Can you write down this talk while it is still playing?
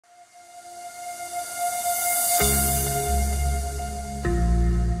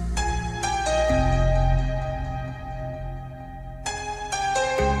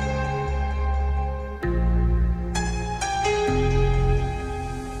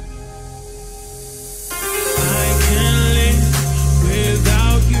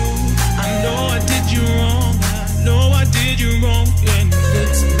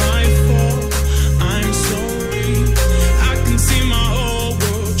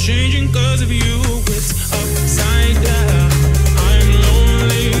of you, it's upside down. I'm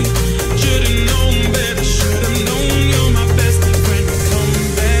lonely, should've known better, should've known you're my best friend. Come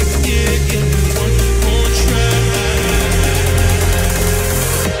back, give me one more try.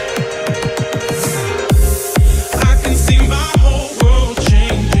 I can see my whole world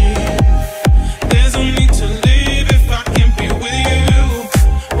changing. There's no need to live if I can't be with you.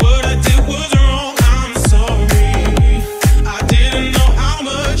 What I did was wrong, I'm sorry. I didn't know how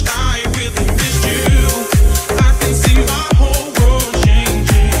much I really missed you. I can see my whole world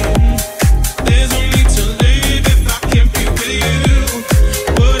changing. There's no need to live if I can't be with you.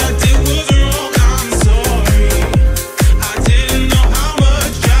 What I did was wrong, I'm sorry. I didn't know how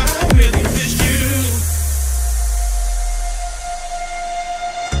much I really missed you.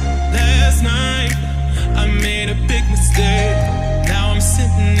 Last night I made a big mistake. Now I'm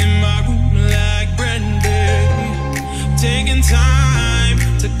sitting in my room like brandy, taking time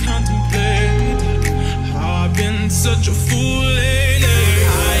to contemplate how I've been such a fool.